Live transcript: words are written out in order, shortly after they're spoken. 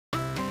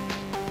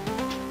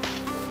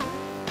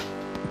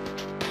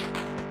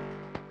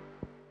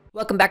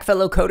Welcome back,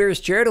 fellow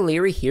coders. Jared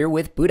O'Leary here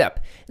with BootUp.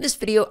 In this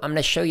video, I'm going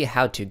to show you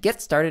how to get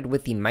started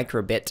with the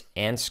Microbit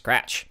and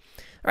Scratch.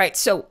 All right,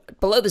 so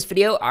below this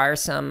video are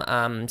some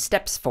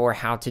steps for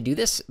how to do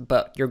this,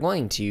 but you're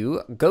going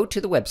to go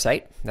to the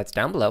website that's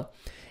down below,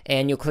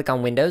 and you'll click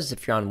on Windows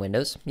if you're on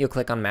Windows. You'll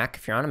click on Mac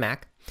if you're on a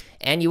Mac,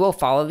 and you will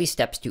follow these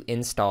steps to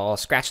install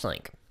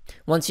ScratchLink.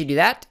 Once you do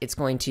that, it's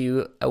going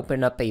to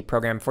open up a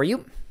program for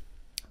you.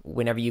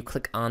 Whenever you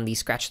click on the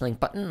ScratchLink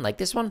button, like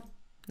this one,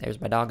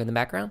 there's my dog in the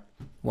background,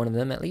 one of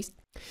them at least.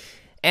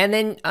 And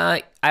then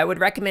I would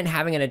recommend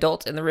having an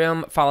adult in the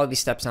room. Follow these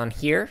steps on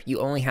here. You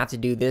only have to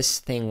do this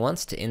thing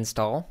once to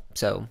install.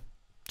 So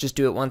just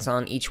do it once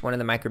on each one of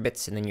the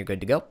microbits and then you're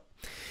good to go.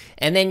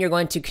 And then you're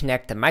going to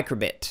connect the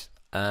microbit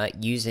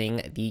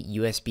using the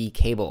USB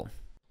cable.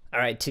 All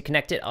right, to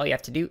connect it, all you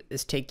have to do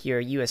is take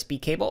your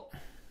USB cable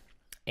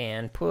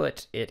and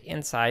put it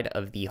inside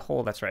of the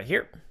hole that's right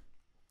here,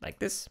 like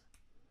this.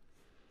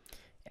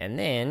 And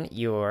then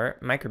your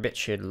microbit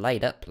should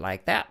light up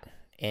like that,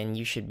 and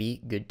you should be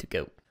good to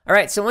go. All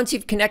right, so once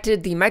you've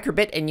connected the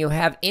microbit and you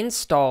have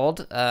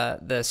installed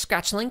the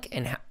ScratchLink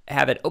and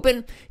have it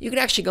open, you can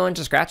actually go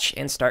into Scratch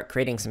and start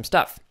creating some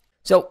stuff.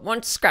 So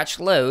once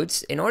Scratch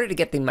loads, in order to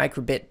get the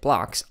microbit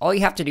blocks, all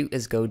you have to do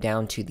is go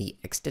down to the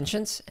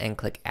extensions and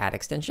click Add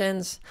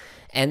Extensions,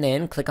 and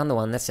then click on the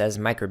one that says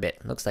Microbit.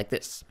 It looks like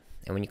this.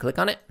 And when you click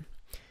on it,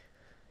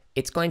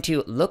 it's going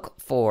to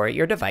look for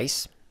your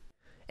device.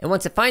 And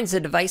once it finds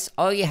the device,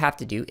 all you have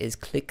to do is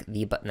click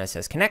the button that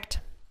says connect,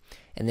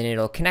 and then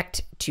it'll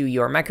connect to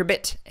your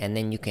microbit, and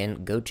then you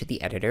can go to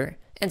the editor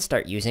and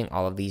start using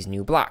all of these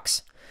new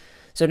blocks.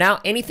 So now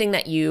anything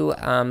that you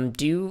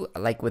do,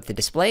 like with the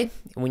display,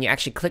 when you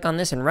actually click on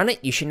this and run it,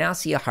 you should now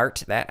see a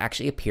heart that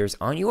actually appears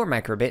on your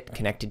microbit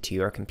connected to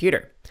your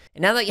computer.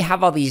 And now that you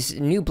have all these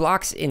new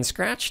blocks in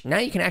Scratch, now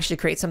you can actually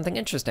create something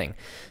interesting.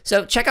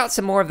 So check out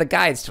some more of the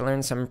guides to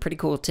learn some pretty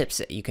cool tips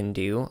that you can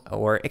do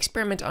or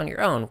experiment on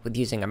your own with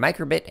using a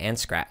microbit and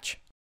Scratch.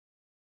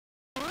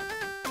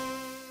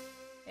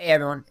 Hey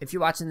everyone, if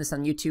you're watching this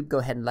on YouTube, go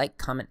ahead and like,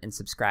 comment, and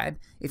subscribe.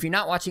 If you're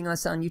not watching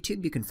us on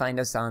YouTube, you can find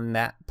us on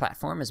that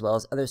platform as well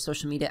as other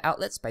social media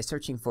outlets by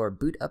searching for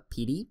BootUp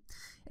PD.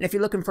 And if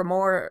you're looking for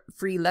more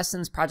free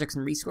lessons, projects,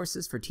 and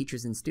resources for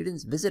teachers and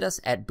students, visit us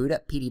at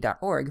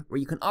bootuppd.org, where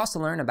you can also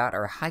learn about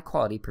our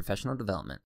high-quality professional development.